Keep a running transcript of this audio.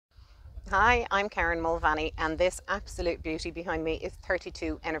Hi, I'm Karen Mulvaney, and this absolute beauty behind me is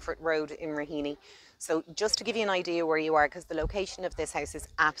 32 Ennafort Road in Raheny. So just to give you an idea where you are, because the location of this house is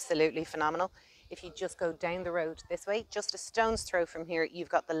absolutely phenomenal. If you just go down the road this way, just a stone's throw from here, you've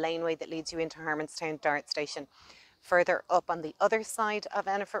got the laneway that leads you into Harmonstown Dart Station. Further up on the other side of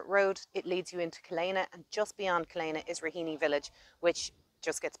Ennafort Road, it leads you into Killeen, and just beyond Killeen is Raheny Village, which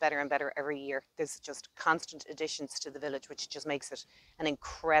just gets better and better every year. There's just constant additions to the village, which just makes it an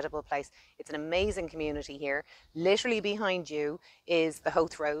incredible place. It's an amazing community here. Literally behind you is the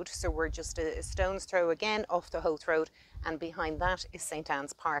Howth Road, so we're just a stone's throw again off the Howth Road, and behind that is St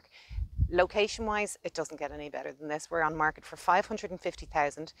Anne's Park. Location wise, it doesn't get any better than this. We're on market for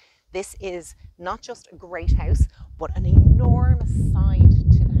 550,000. This is not just a great house, but an enormous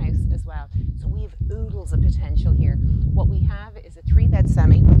side to the house as well. So we have oodles of potential here. What we have is a 3-bed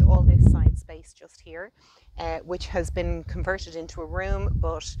semi with all this side space just here, which has been converted into a room,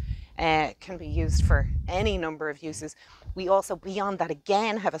 but can be used for any number of uses. We also, beyond that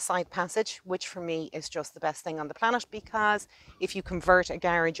again, have a side passage, which for me is just the best thing on the planet, because if you convert a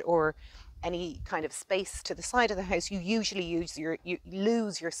garage or any kind of space to the side of the house, you usually you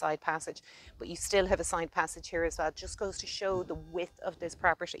lose your side passage, but you still have a side passage here as well. It just goes to show the width of this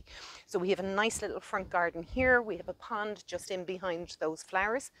property. So we have a nice little front garden here. We have a pond just in behind those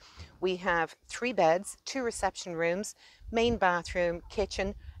flowers. We have 3 beds, 2 reception rooms, main bathroom,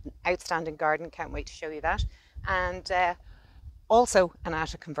 kitchen, an outstanding garden. Can't wait to show you that. And also an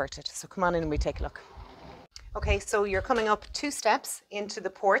attic converted. So come on in and we take a look. Okay, so you're coming up 2 steps into the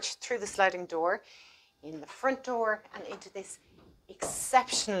porch through the sliding door, in the front door, and into this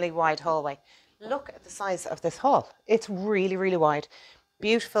exceptionally wide hallway. Look at the size of this hall. It's really, really wide.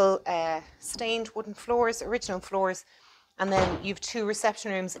 Beautiful stained wooden floors, original floors, and then you've 2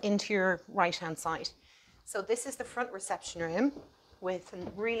 reception rooms into your right-hand side. So this is the front reception room with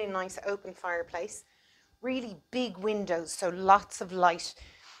a really nice open fireplace, really big windows, so lots of light.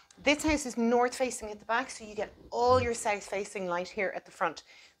 This house is north facing at the back, so you get all your south facing light here at the front.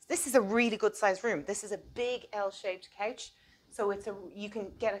 This is a really good sized room. This is a big L-shaped couch, so you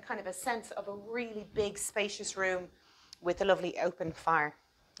can get a kind of a sense of a really big spacious room with a lovely open fire.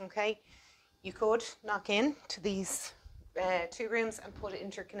 Okay, you could knock in to these 2 rooms and put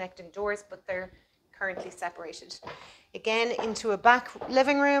interconnecting doors, but they're currently separated. Again, into a back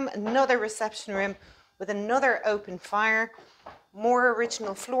living room, another reception room with another open fire, more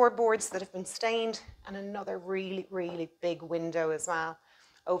original floorboards that have been stained, and another really, really big window as well,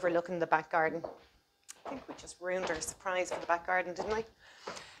 overlooking the back garden. I think we just ruined our surprise for the back garden, didn't we?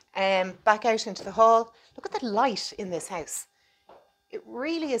 Back out into the hall. Look at the light in this house. It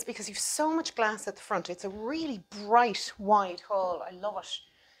really is, because you've so much glass at the front. It's a really bright, wide hall. I love it.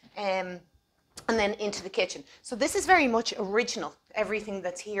 And then into the kitchen. So this is very much original, everything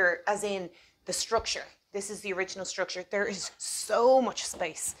that's here, as in the structure. This is the original structure. There is so much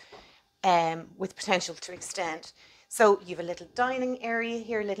space with potential to extend. So you have a little dining area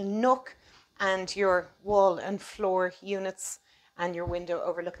here, a little nook, and your wall and floor units, and your window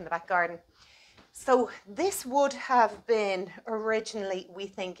overlooking the back garden. So this would have been originally, we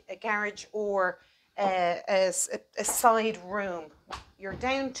think, a garage or a side room. You're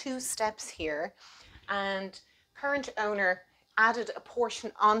down 2 steps here, and current owner added a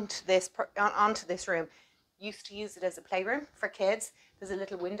portion onto this room. Used to use it as a playroom for kids. There's a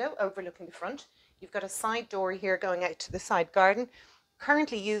little window overlooking the front. You've got a side door here going out to the side garden,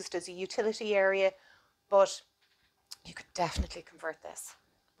 currently used as a utility area, but you could definitely convert this.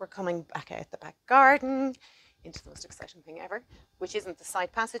 We're coming back out the back garden into the most exciting thing ever, which isn't the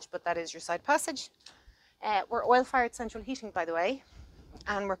side passage, but that is your side passage. We're oil-fired central heating, by the way,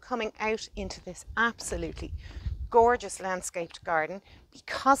 and we're coming out into this absolutely gorgeous landscaped garden.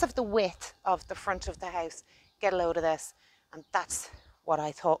 Because of the width of the front of the house, get a load of this, and that's what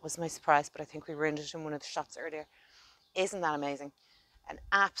I thought was my surprise, but I think we ruined it in one of the shots earlier. Isn't that amazing? An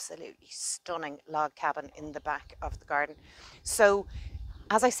absolutely stunning log cabin in the back of the garden. So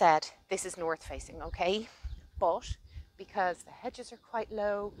as I said, this is north facing, okay, but because the hedges are quite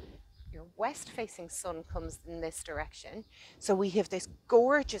low, your west facing sun comes in this direction, so we have this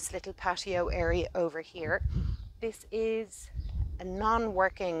gorgeous little patio area over here. This is a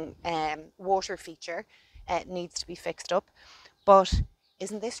non-working water feature. It needs to be fixed up, but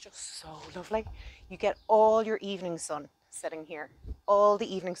isn't this just so lovely? You get all your evening sun sitting here, all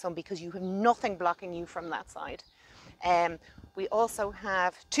the evening sun, because you have nothing blocking you from that side. We also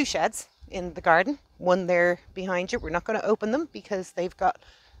have 2 sheds in the garden, one there behind you. We're not going to open them because they've got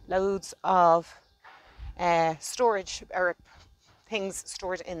loads of storage or things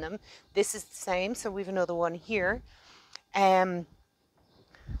stored in them. This is the same, so we've another one here. What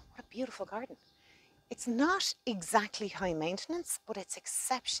a beautiful garden. It's not exactly high maintenance, but it's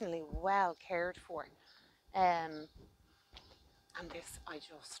exceptionally well cared for. And this I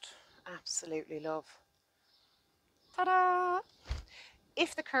just absolutely love. Ta-da!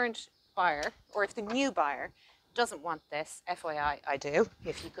 If the current buyer, or if the new buyer doesn't want this, FYI, I do.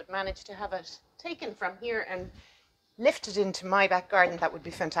 If you could manage to have it taken from here and lifted into my back garden, that would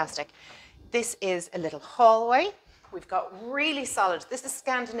be fantastic. This is a little hallway. We've got really solid, this is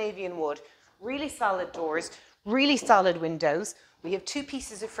Scandinavian wood, really solid doors, really solid windows. We have 2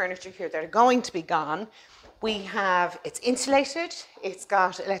 pieces of furniture here that are going to be gone. It's insulated, it's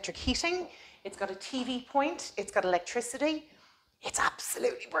got electric heating, it's got a TV point, it's got electricity. It's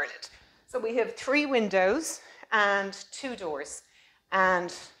absolutely brilliant. So we have 3 windows and 2 doors.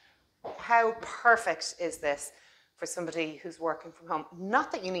 And how perfect is this for somebody who's working from home?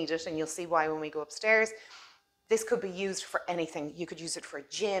 Not that you need it, and you'll see why when we go upstairs. This could be used for anything. You could use it for a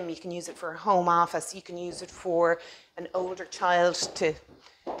gym, you can use it for a home office, you can use it for an older child to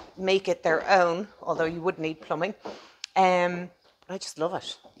make it their own, although you would need plumbing. I just love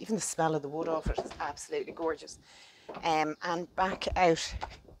it. Even the smell of the wood off it is absolutely gorgeous. And back out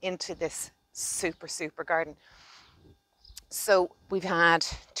into this super, super garden. So we've had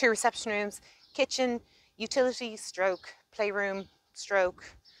 2 reception rooms, kitchen, utility stroke, playroom stroke,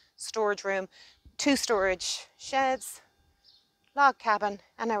 storage room, 2 storage sheds, log cabin,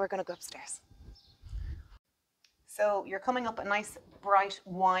 and now we're going to go upstairs. So you're coming up a nice, bright,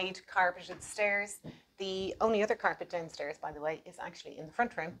 wide, carpeted stairs. The only other carpet downstairs, by the way, is actually in the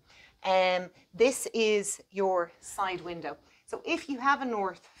front room. This is your side window. So if you have a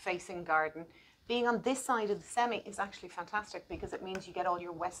north-facing garden, being on this side of the semi is actually fantastic because it means you get all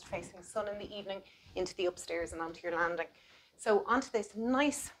your west-facing sun in the evening into the upstairs and onto your landing. So onto this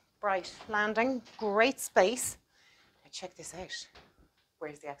nice, bright landing, great space. Now check this out.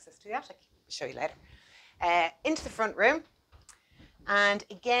 Where's the access to the attic? I'll show you later. Into the front room. And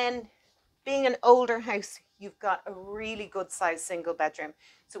again, being an older house, you've got a really good sized single bedroom.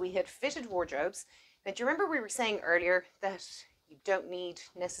 So we had fitted wardrobes. Now, do you remember we were saying earlier that you don't need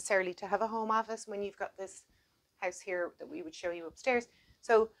necessarily to have a home office when you've got this house here that we would show you upstairs?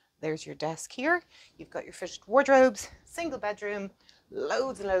 So there's your desk here. You've got your fitted wardrobes, single bedroom,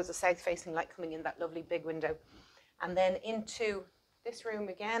 loads and loads of south facing light coming in that lovely big window. And then into this room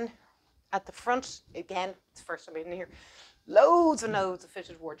again, at the front, again, it's the first time in here, loads and loads of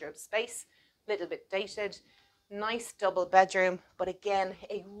fitted wardrobe space, a little bit dated, nice double bedroom, but again,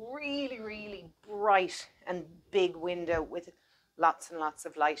 a really, really bright and big window with lots and lots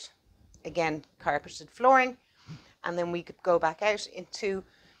of light. Again, carpeted flooring. And then we could go back out into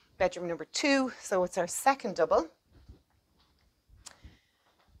bedroom number 2. So it's our second double.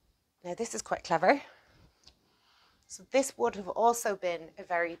 Now this is quite clever. So this would have also been a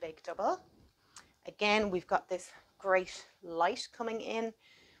very big double. Again, we've got this great light coming in.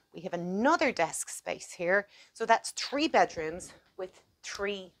 We have another desk space here. So that's 3 bedrooms with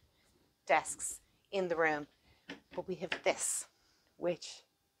 3 desks in the room. But we have this, which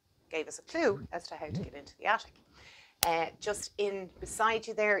gave us a clue as to how to get into the attic. Just in beside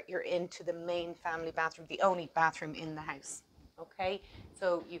you there, you're into the main family bathroom, the only bathroom in the house. Okay,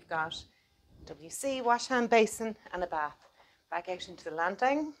 so you've got WC, wash hand basin, and a bath. Back out into the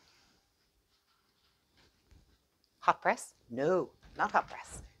landing. Hot press? No, not hot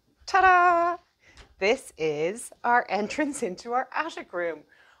press. Ta-da! This is our entrance into our attic room.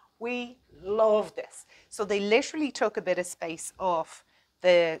 We love this. So they literally took a bit of space off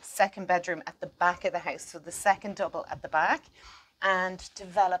the second bedroom at the back of the house, so the second double at the back, and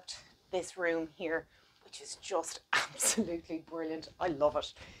developed this room here, which is just absolutely brilliant. I love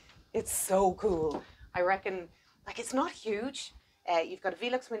it. It's so cool. I reckon, like, it's not huge. You've got a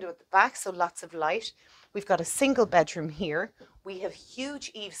Velux window at the back, so lots of light. We've got a single bedroom here. We have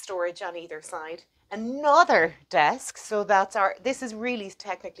huge eave storage on either side. Another desk, so this is really,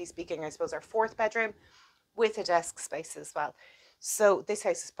 technically speaking, I suppose, our 4th bedroom with a desk space as well. So this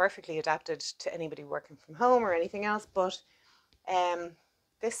house is perfectly adapted to anybody working from home or anything else, but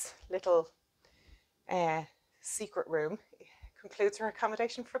this little secret room concludes our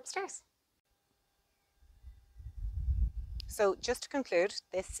accommodation for upstairs. So just to conclude,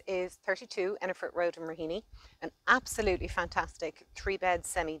 this is 32 Ennafort Road in Raheny, an absolutely fantastic 3-bed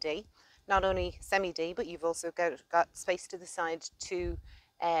semi-D. Not only semi-D, but you've also got space to the side to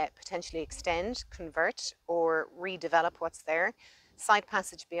potentially extend, convert, or redevelop what's there. Side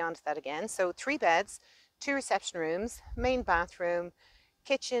passage beyond that again. So 3 beds, 2 reception rooms, main bathroom,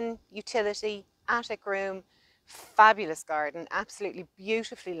 kitchen, utility, attic room, fabulous garden, absolutely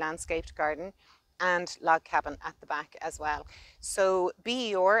beautifully landscaped garden. and log cabin at the back as well. So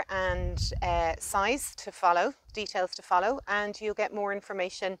BER and size to follow, details to follow, and you'll get more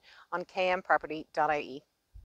information on kmproperty.ie.